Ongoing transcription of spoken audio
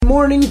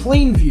morning,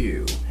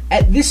 Plainview.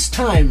 At this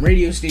time,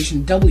 radio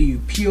station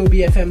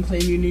WPOB-FM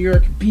Plainview, New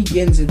York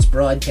begins its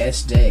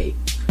broadcast day.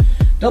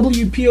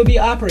 WPOB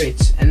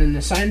operates at an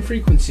assigned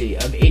frequency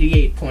of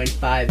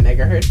 88.5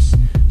 MHz,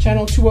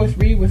 channel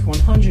 203 with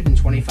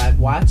 125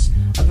 watts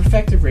of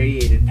effective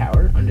radiated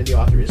power under the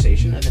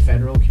authorization of the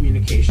Federal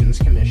Communications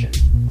Commission.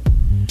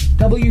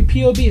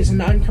 WPOB is a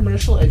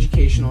non-commercial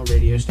educational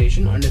radio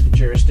station under the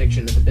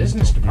jurisdiction of the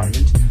Business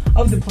Department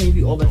of the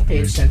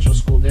Plainview-Old-Bethpage Central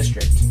School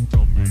District.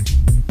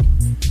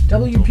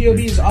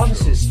 WPOB's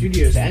offices,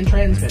 studios, and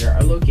transmitter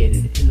are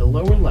located in the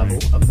lower level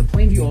of the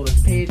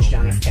Plainview-Old-Bethpage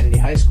John F. Kennedy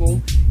High School,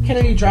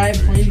 Kennedy Drive,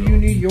 Plainview,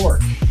 New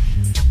York.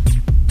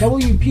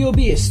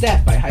 WPOB is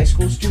staffed by high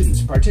school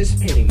students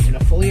participating in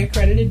a fully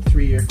accredited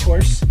 3-year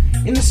course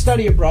in the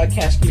study of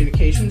broadcast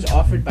communications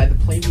offered by the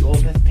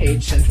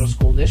Plainview-Old-Bethpage Central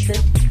School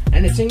District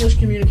and its English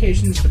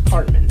Communications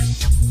Department.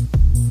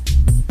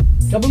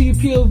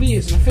 WPOB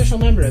is an official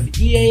member of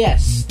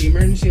EAS, the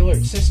Emergency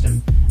Alert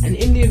System, and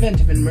in the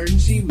event of an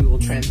emergency, we will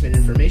transmit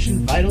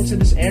information vital to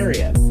this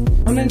area.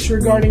 Comments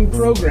regarding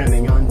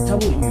programming on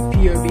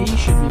WPOB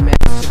should be made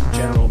to the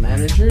General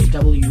Manager,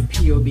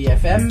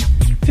 WPOB-FM,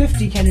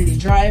 50 Kennedy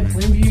Drive,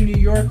 Plainview,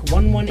 New York,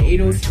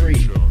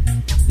 11803.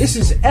 This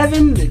is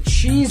Evan, the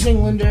Cheese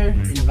Englander,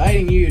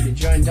 inviting you to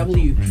join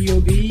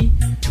WPOB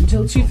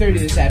until 2:30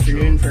 this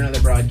afternoon for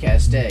another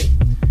broadcast day.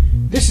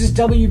 This is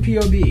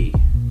WPOB,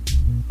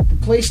 the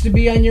place to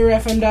be on your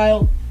FM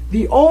dial,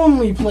 the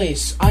only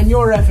place on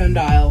your FM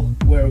dial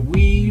where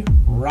we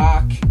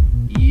rock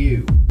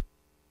you.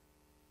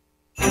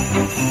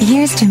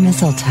 Here's to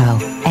mistletoe,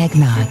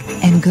 eggnog,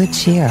 and good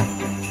cheer.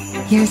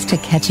 Here's to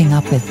catching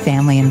up with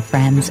family and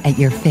friends at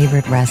your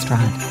favorite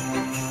restaurant.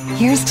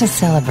 Here's to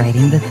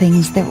celebrating the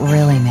things that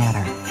really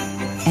matter.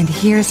 And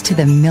here's to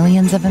the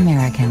millions of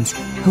Americans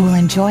who will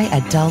enjoy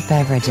adult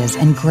beverages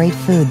and great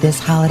food this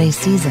holiday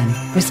season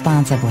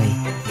responsibly.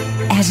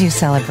 As you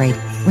celebrate,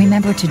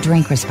 remember to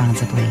drink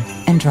responsibly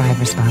and drive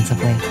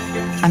responsibly.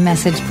 A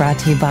message brought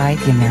to you by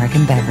the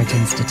American Beverage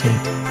Institute.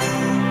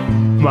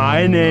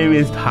 My name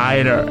is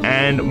Tyler,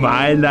 and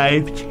my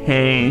life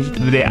changed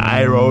the day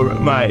I rode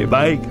my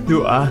bike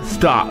through a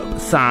stop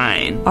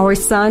sign. Our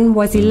son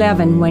was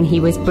 11 when he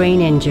was brain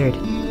injured.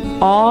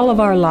 All of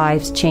our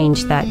lives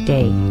changed that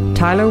day.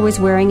 Tyler was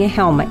wearing a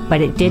helmet,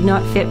 but it did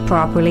not fit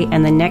properly,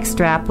 and the neck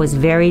strap was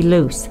very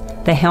loose.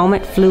 The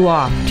helmet flew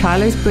off.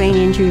 Tyler's brain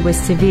injury was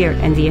severe,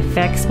 and the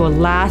effects will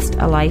last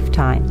a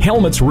lifetime.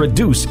 Helmets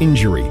reduce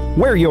injury.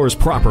 Wear yours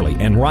properly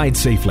and ride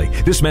safely.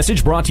 This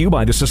message brought to you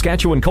by the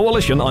Saskatchewan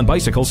Coalition on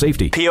Bicycle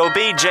Safety.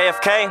 POB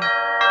JFK,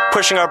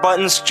 pushing our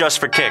buttons just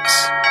for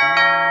kicks.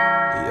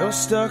 You're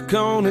stuck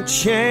on a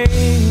chain,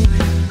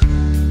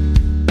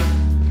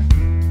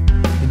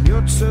 and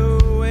you're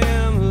too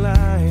in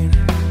line.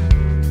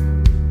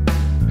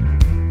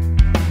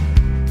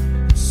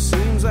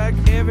 Seems like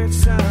every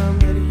time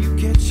that you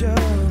catch up,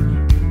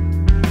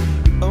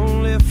 you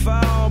only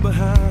fall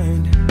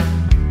behind.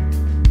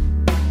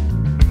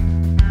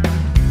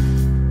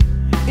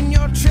 And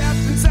you're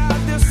trapped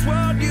inside this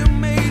world you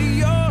made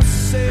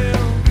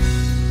yourself.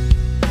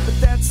 But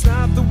that's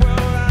not the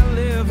world I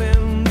live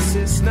in. This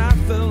is not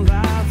the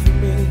life for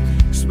me.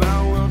 'Cause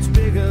my world's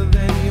bigger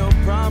than your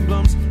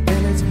problems,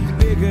 and it's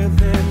bigger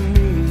than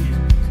me.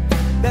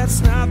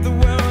 That's not the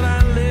world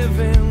I live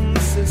in.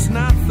 This is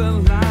not the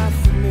life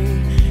for me.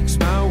 'Cause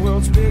my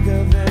world's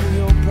bigger than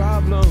your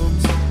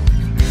problems,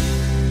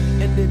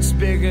 and it's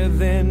bigger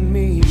than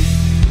me.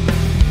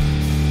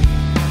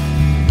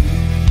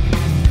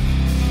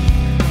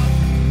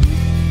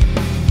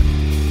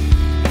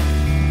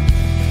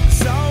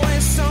 There's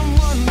always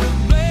someone to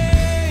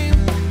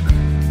blame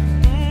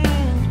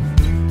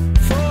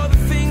for the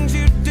things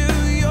you do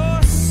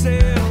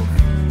yourself.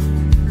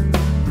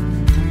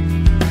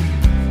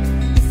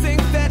 You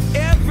think that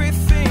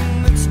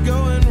everything that's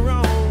going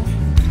wrong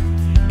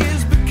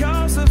is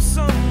because of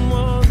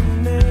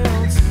someone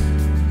else.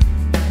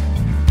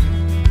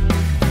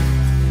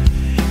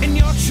 And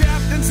you're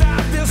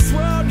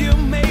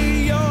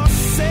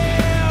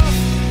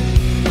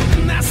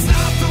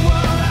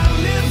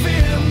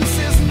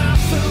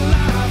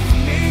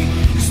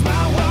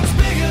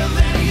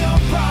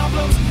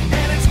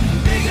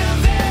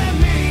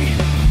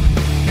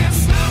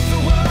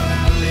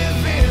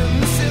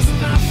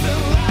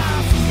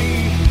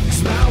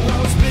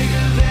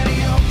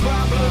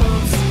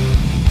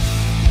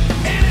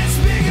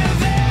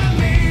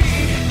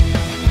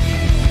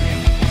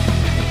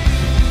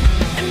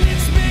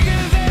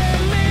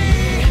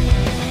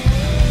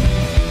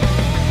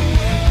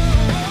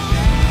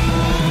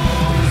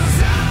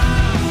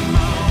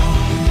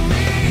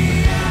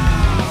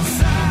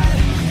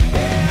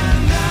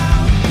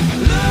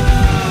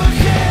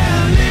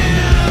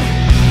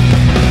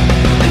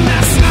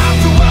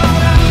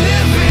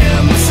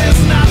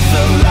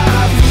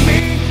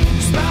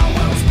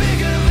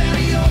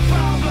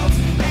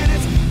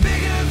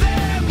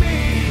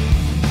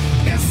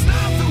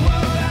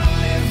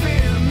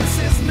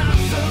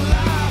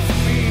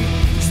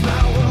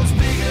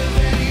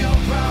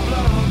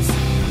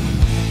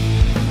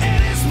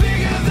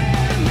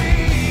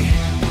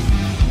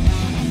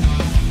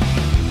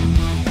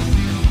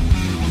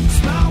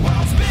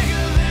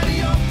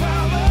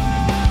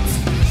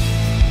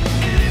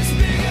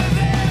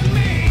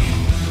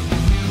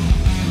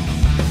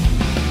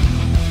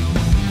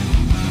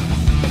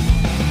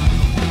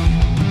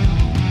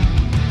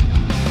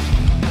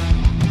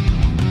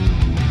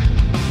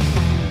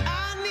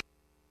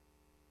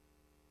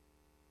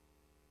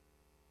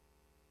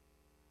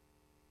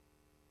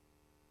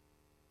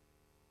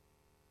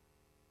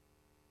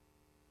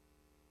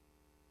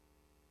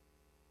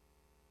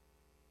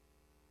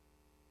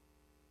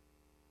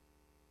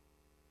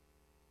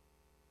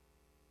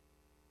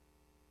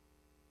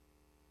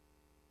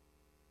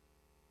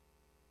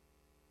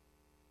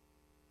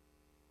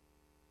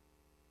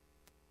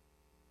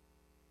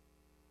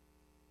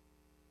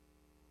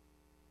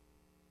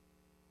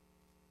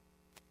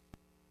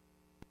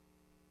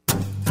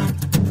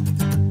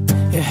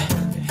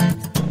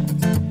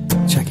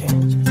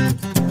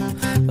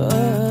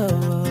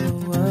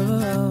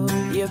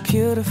You're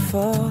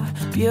beautiful,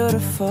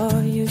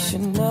 beautiful, you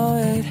should know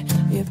it.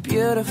 You're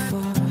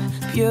beautiful,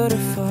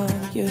 beautiful,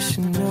 you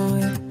should know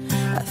it.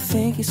 I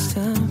think it's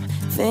time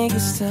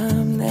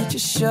that you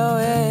show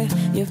it.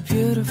 You're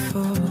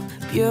beautiful,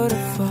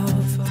 beautiful.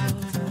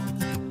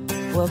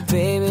 Well,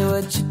 baby,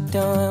 what you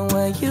doing?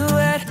 Where you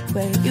at?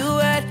 Where you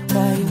at?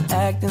 Why you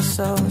acting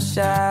so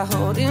shy?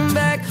 Holding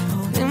back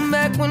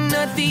when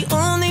not the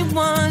only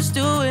ones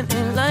doing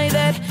it like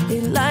that.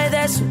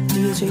 So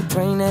DJ,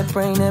 bring that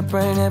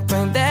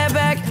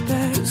back.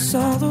 It's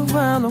all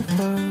around the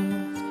world.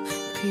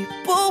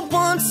 People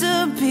want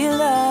to be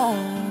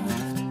loved.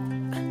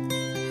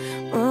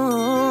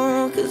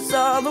 'Cause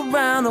all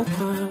around the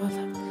world,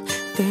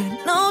 they're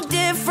no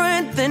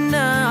different than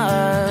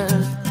us.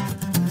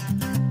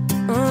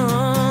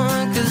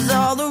 'Cause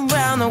all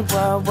around the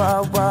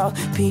world,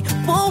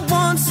 people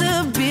want to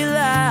be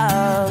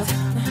loved.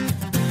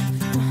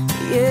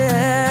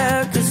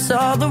 Yeah, 'cause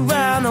all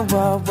around the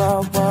world,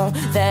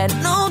 they're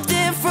no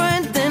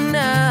different than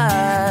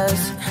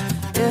us.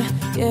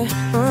 Yeah.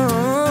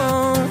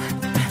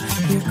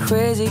 You're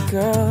crazy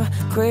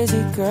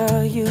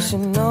girl, you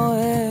should know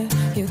it.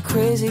 You're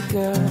crazy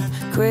girl,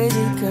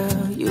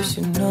 you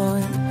should know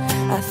it.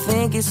 I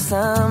think it's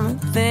time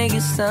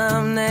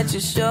that you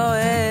show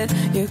it.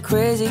 You're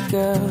crazy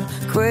girl.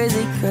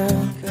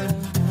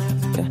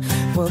 Yeah.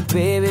 Well,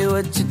 baby,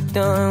 what you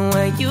doing?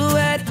 Where you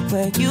at?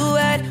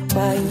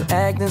 Why you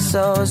acting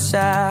so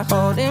shy?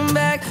 Holding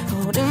back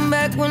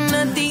when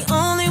not the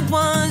only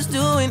ones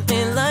doing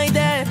it like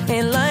that.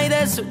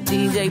 So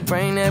DJ,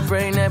 bring that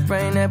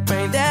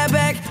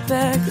back.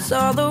 It's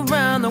all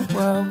around the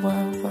world.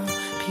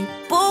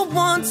 People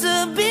want to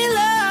be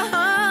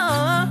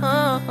loved.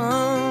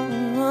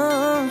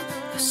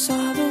 It's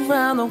all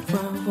around the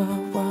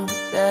world.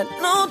 That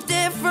no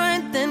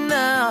different than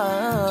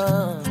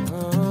us.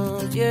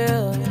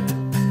 Yeah.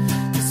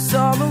 It's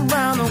all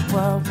around the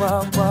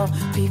world.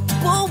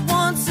 People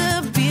want to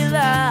be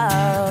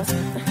loved.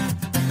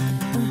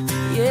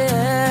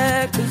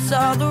 Yeah, 'cause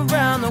all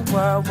around the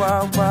world,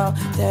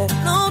 they're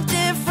no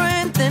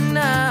different than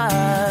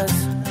us.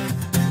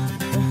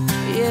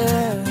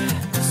 Yeah,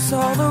 it's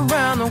all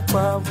around the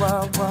world,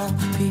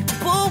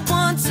 people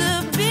want to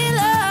be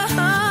loved.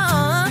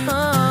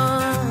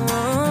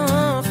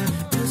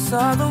 It's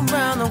all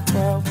around the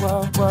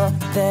world,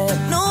 they're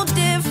no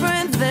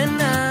different than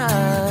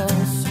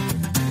us.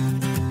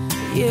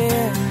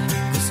 Yeah,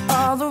 it's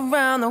all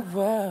around the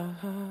world.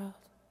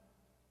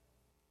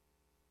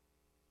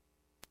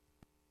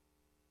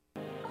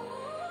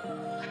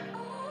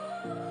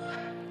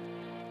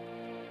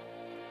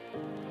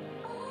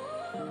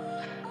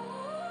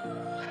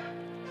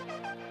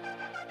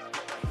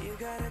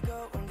 Gotta go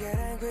and get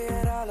angry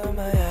at all of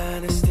my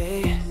honesty.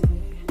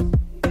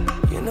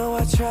 You know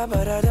I try,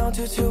 but I don't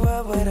do too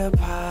well with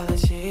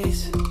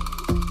apologies.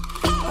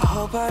 I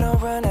hope I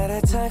don't run out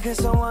of time, 'cause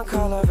someone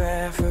call a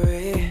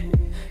referee.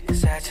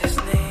 'Cause I just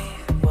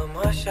need one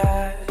more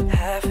shot,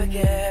 have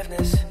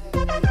forgiveness.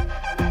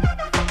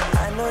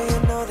 I know you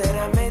know that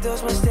I made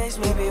those mistakes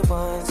maybe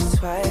once or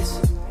twice.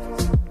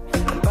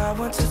 And by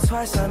once or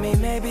twice, I mean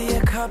maybe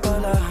a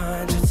couple of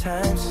 100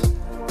 times.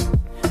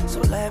 So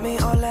let me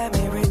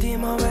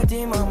redeem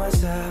on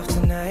myself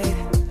tonight.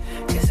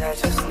 'Cause I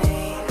just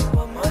need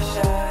one more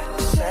shot,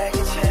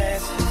 second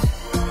chances.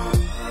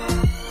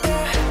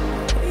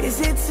 Yeah. Is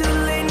it too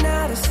late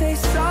now to say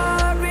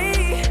sorry?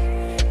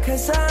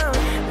 'Cause I'm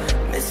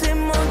missing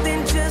more than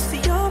just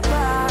your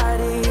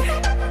body.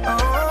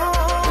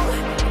 Oh,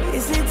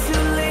 is it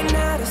too late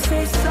now to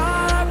say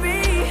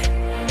sorry?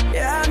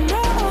 Yeah, I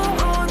know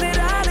that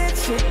I let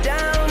you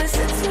down. Is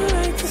it too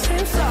late to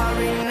say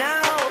sorry now?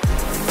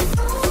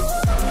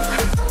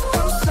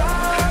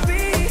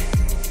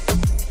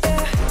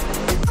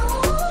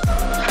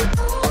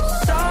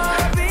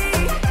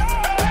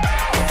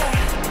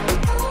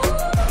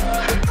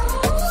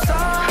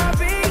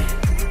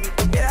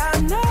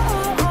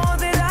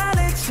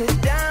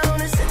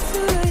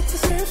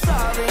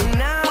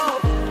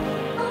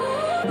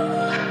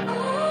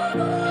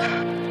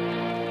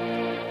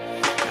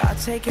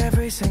 Take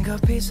every single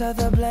piece of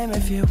the blame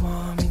if you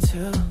want me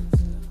to.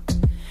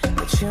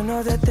 But you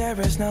know that there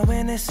is no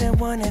innocent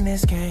one in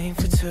this game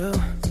for two.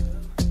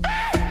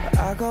 But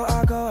I'll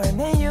go, and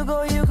then you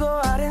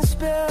go out and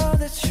spill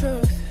the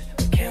truth.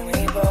 Can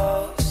we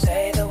both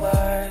say the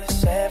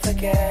words and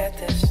forget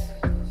this?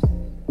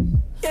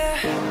 Yeah.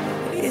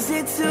 Is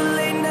it too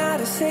late now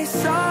to say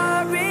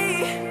sorry?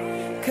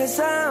 'Cause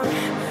I'm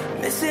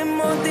missing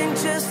more than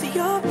just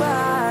your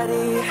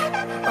body.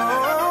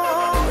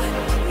 Oh,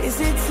 is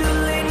it too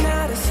late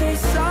now to say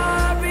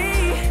sorry?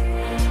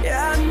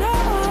 Yeah, I know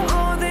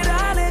that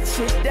I let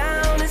you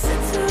down. Is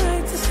it too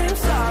late to say I'm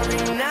sorry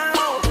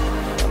now?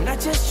 I'm not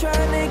just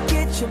trying to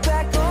get you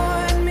back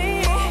on me.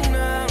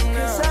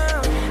 'Cause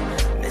I'm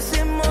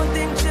missing more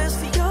than just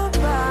your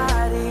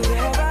body.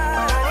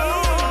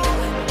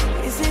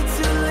 Is it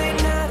too late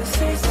now to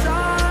say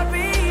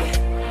sorry?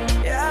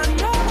 Yeah, I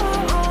know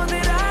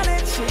that I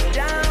let you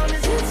down.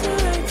 Is it too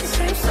late to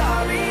say I'm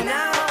sorry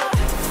now?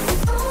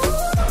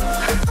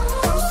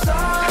 I'm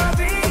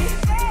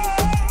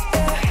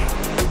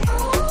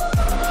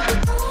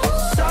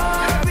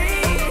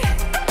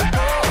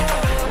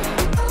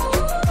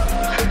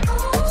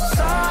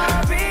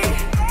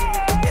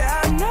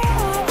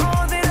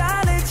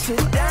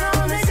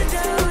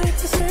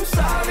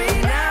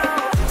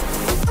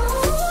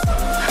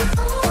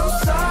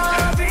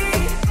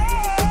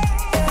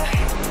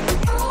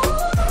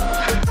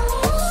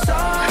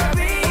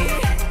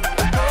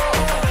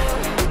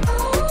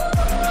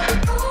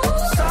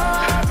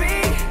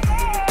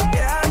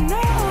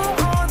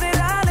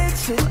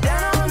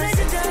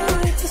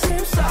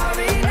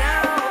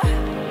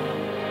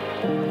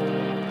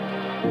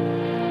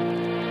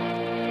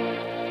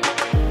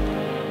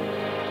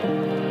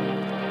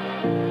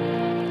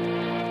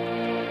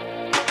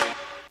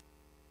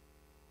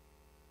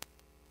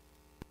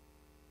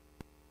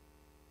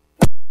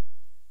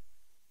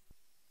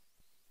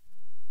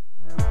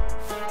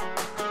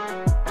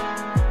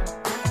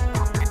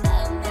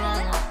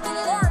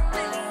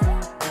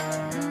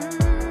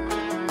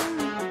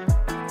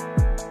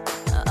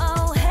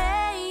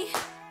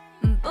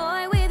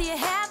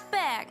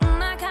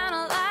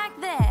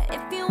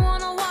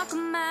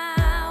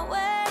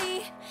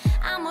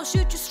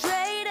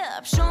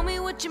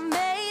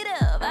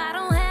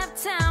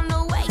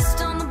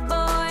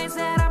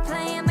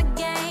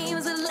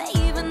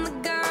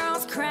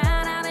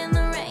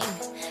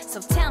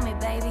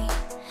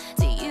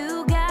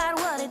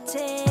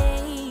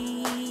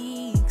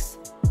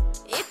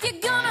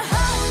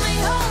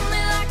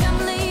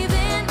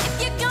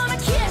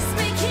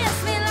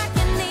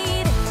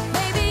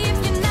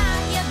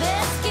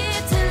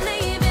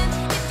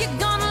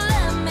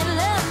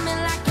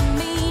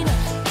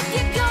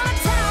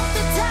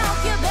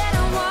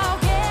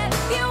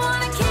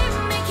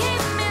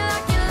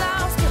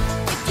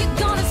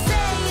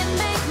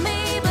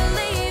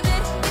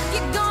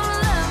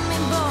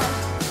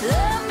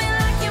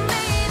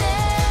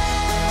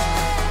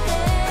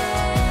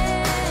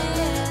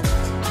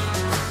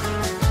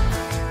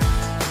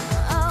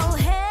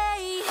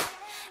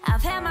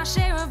my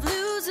share of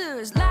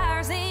losers,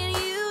 liars and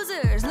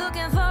users,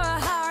 looking for a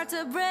heart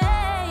to break.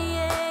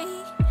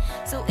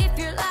 So if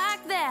you're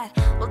like that,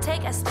 we'll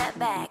take a step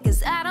back,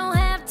 'cause I don't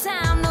have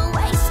time to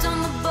waste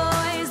on the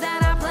boys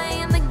that are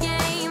playing the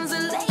games or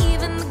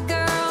leaving the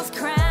girls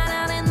crying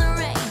out in the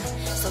rain.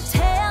 So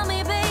tell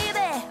me,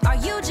 baby, are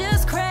you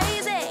just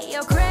crazy?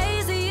 You're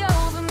crazy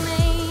over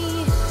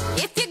me.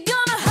 If you're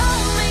gonna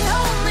hold me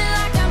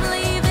like I'm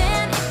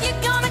leaving. If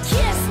you're gonna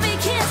kiss me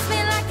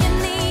like you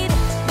need it.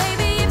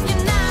 Baby, if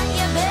you're not,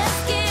 you best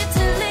get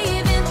to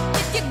leaving.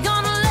 If you're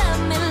gonna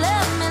love me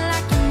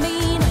like you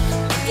mean it.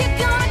 If you're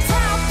gonna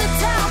talk the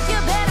talk, you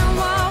better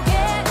walk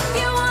it. If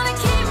you wanna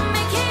keep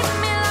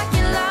me like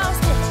you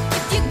lost it.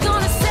 If you're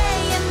gonna say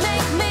and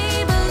make me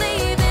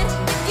believe it.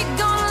 If you're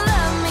gonna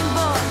love me,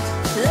 boy,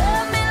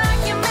 love me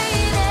like you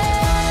mean it.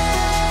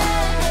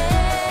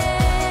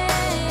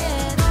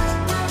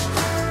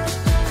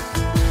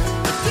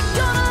 If you're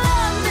gonna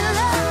love me,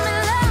 love me,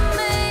 love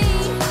me.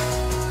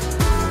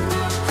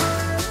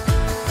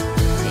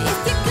 If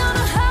you're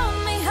gonna hold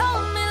me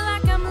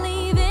like I'm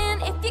leaving.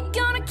 If you're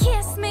gonna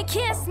kiss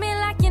me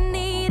like you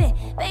need it.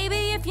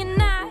 Baby, if you're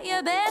not,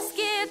 you best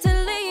get to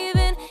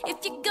leaving. If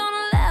you're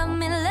gonna love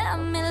me, love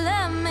me,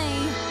 love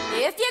me.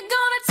 If you're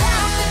gonna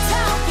talk the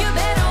talk, you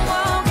better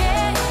walk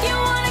it. If you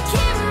wanna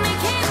keep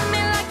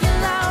me like you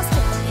lost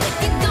it. If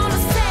you're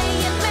gonna say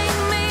and make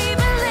me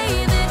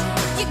believe it.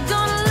 If you're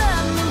gonna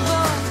love me,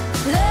 boy,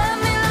 love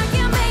me like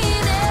you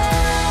mean it.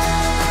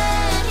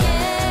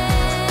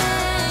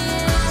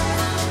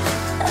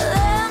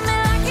 Love me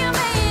like you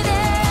mean it.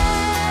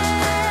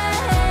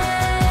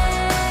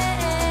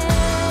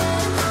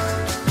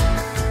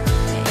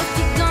 If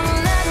you're gonna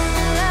love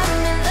me, love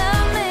me,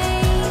 love me.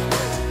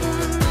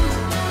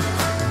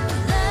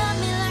 Love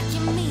me like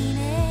you mean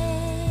it.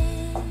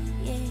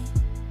 Yeah.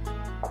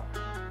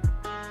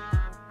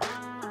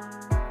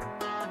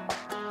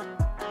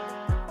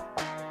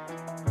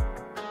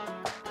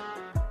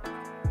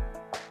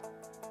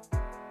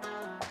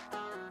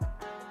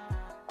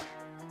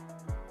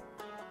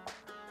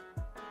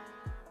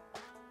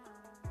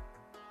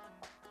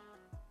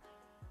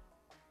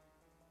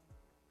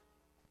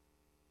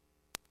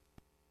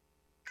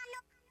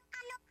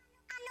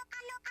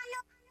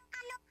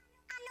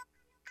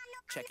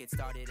 Check it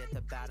started at the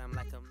bottom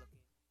like I'm looking.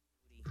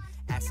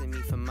 Asking me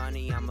for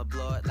money, I'ma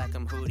blow it like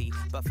I'm Hootie.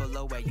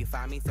 Buffalo, where you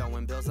find me,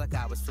 throwing bills like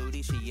I was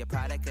Flutie. She a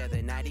product of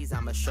the 90s,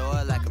 I'ma show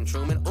her like I'm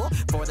Truman. Ooh,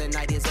 before the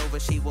night is over,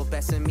 she will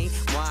best in me.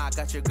 Why, I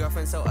got your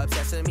girlfriend so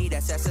obsessed with me,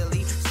 that's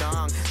Cecily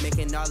Strong.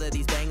 Making all of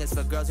these bangers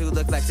for girls who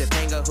look like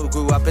Topanga, who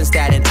grew up in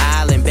Staten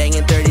Island,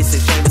 banging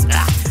 36 chambers.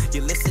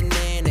 You're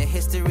listening to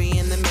history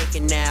in the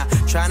making now.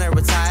 Trying to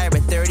retire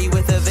at 30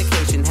 with a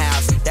vacation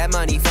house. That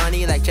money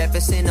funny like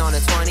Jefferson on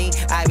a 20.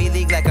 Ivy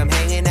League like I'm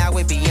hanging out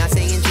with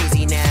Beyonce and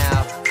Jay-Z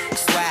now.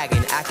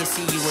 Swaggin', I can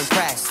see you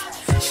impressed.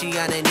 She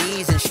on her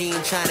knees and she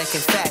ain't trying to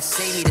confess.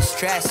 Save me the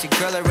stress, your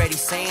girl already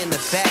saying the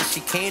best. She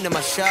came to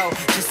my show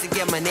just to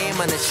get my name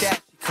on the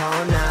check.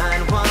 Call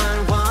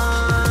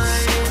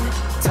 911.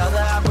 Tell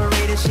the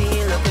operator she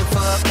ain't looking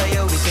for a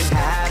player. We can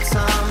have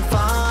some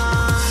fun.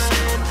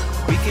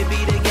 We could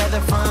be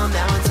together from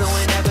now until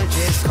whenever.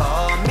 Just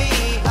call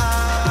me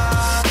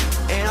up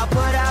and I'll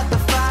put out the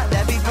fire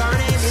that be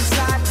burning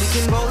inside. We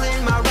can roll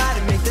in my ride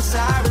and make the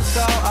sirens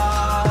go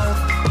off.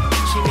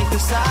 She make the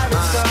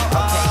sirens go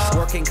off.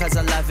 Working 'cause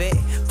I love it,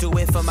 do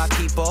it for my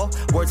people.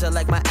 Words are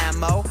like my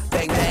ammo,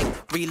 bang bang,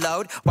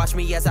 reload. Watch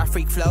me as I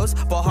freak flows,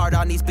 ball hard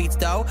on these beats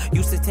though.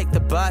 Used to take the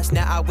bus,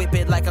 now I whip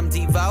it like I'm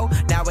Devo.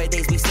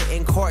 Nowadays we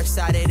sitting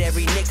courtside at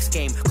every Knicks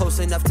game. Close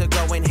enough to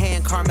go in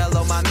hand,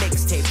 Carmelo my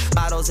mixtape.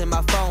 Models in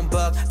my phone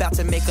book, about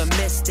to make a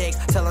mistake.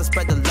 Tell them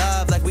spread the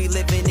love like we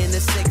living in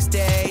the 6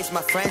 days.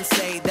 My friends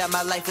say that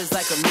my life is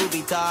like a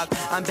movie, dog.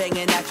 I'm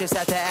banging actress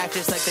after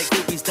actress like they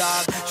groupies,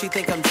 dog. She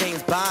think I'm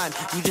James Bond,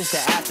 you just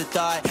an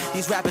afterthought.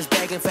 These rappers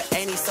begging for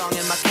any song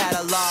in my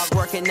catalog.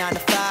 Working 9 to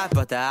 5,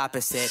 but the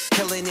opposite.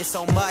 Killing it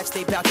so much,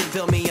 they bout to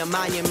build me a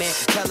monument.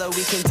 Tell her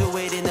we can do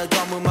it in the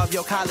dorm room of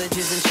your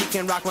colleges, and she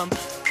can rock my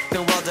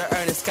the world to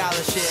earn a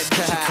scholarship.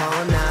 She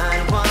call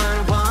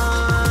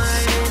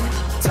 911.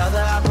 Tell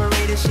the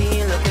operator she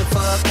ain't looking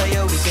for a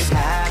player. We can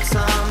have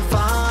some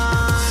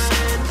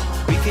fun.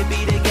 We could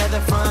be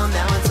together from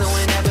now until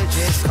whenever.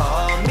 Just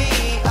call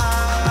me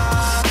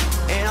up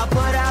and I'll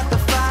put out the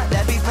fire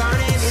that be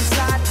burning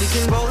inside. We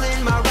can roll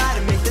in my ride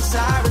and make the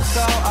sirens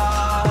go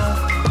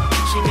off.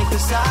 She make the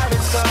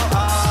sirens go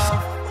off.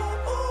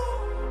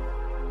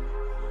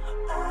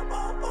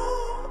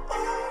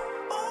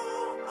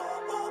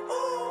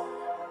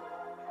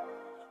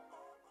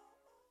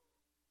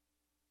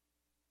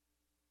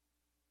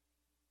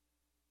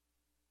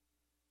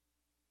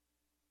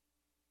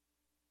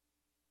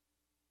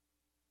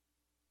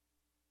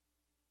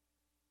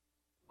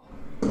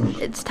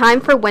 It's time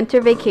for winter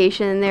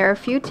vacation, and there are a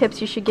few tips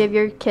you should give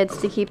your kids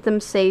to keep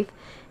them safe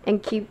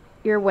and keep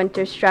your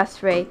winter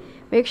stress-free.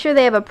 Make sure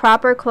they have a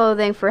proper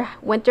clothing for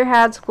winter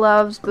hats,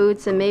 gloves,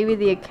 boots, and maybe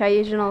the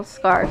occasional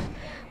scarf.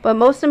 But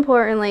most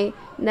importantly,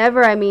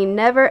 never, I mean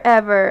never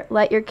ever,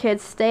 let your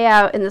kids stay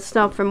out in the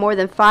snow for more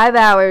than 5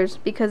 hours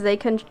because they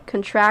can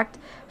contract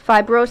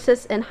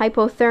fibrosis and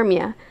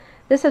hypothermia.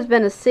 This has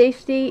been a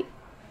safety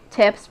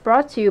tips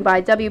brought to you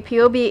by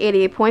WPOB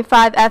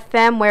 88.5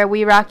 FM, where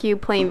we rock you,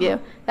 Plainview.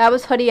 That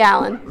was Hoodie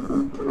Allen.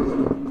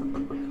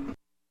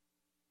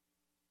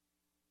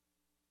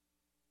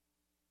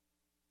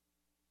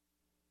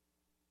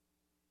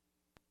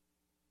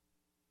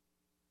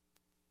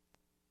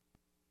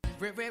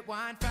 Red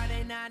wine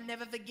Friday night,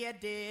 never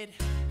forget it.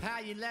 How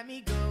you let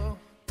me go.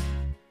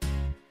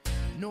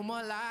 No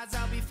more lies,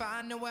 I'll be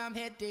fine, know where I'm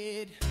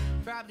headed.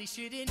 Probably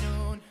should've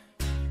known.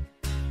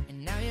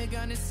 And now you're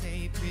gonna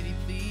say, pretty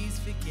please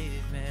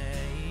forgive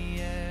me,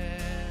 yeah.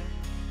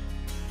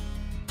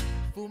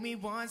 Fool me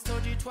once,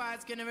 told you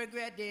twice, gonna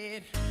regret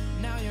it.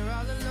 Now you're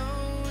all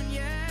alone,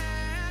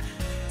 yeah.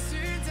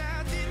 Turns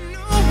out that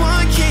no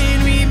one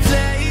can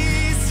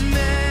replace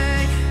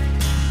me.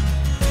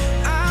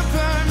 I'm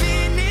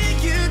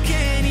permanent, you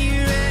can't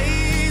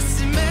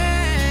erase me.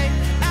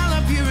 I'll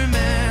help you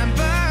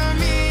remember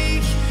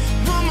me.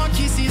 One more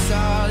kiss is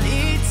all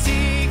it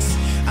takes.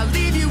 I'll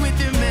leave you with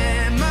the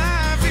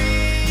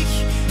memory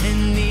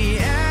and the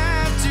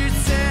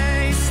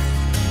aftertaste.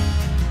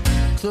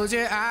 Close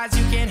your eyes,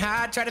 you can't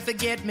hide, try to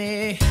forget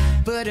me,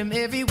 but I'm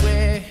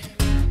everywhere.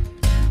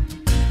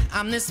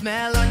 I'm the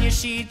smell on your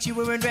sheet, you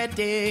weren't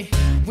ready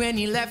when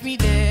you left me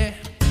there.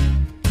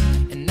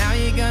 And now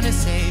you're gonna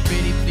say,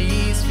 pretty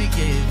please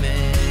forgive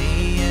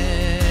me,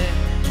 yeah.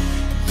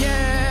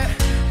 Yeah,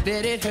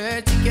 bet it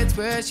hurts, it gets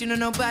worse, you know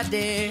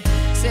nobody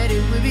said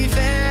it would be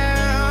fair.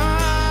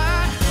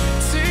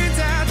 Turns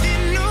out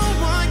that no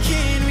one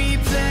can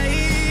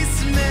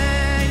replace me.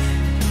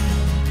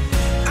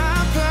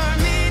 I'm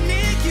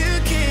permanent, you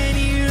can't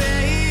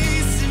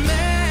erase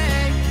me.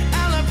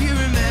 I'll help you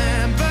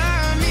remember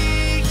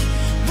me.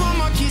 One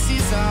more kiss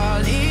is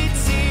all it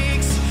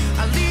takes.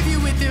 I'll leave you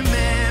with the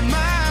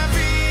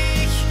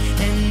memory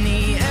and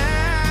the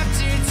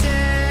aftertaste.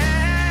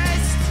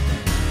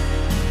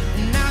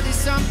 Now there's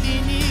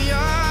something in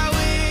your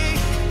way,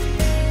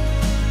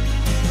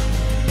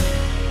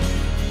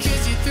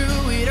 'cause you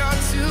threw it all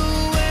to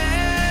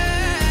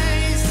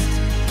waste.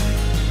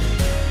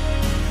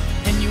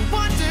 And you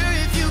wonder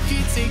if you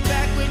could take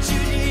back what you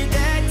did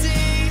that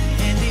day.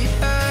 And it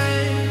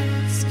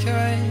hurts,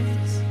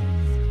 'cause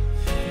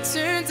it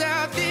turns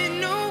out that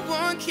no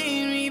one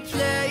can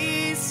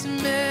replace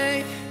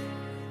me.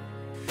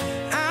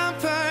 I'm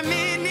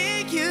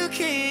permanent, you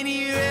can't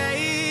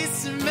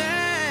erase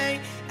me.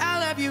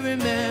 I'll have you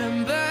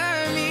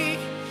remember me.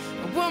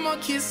 One more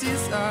kiss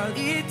is all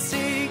it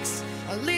takes. I'll leave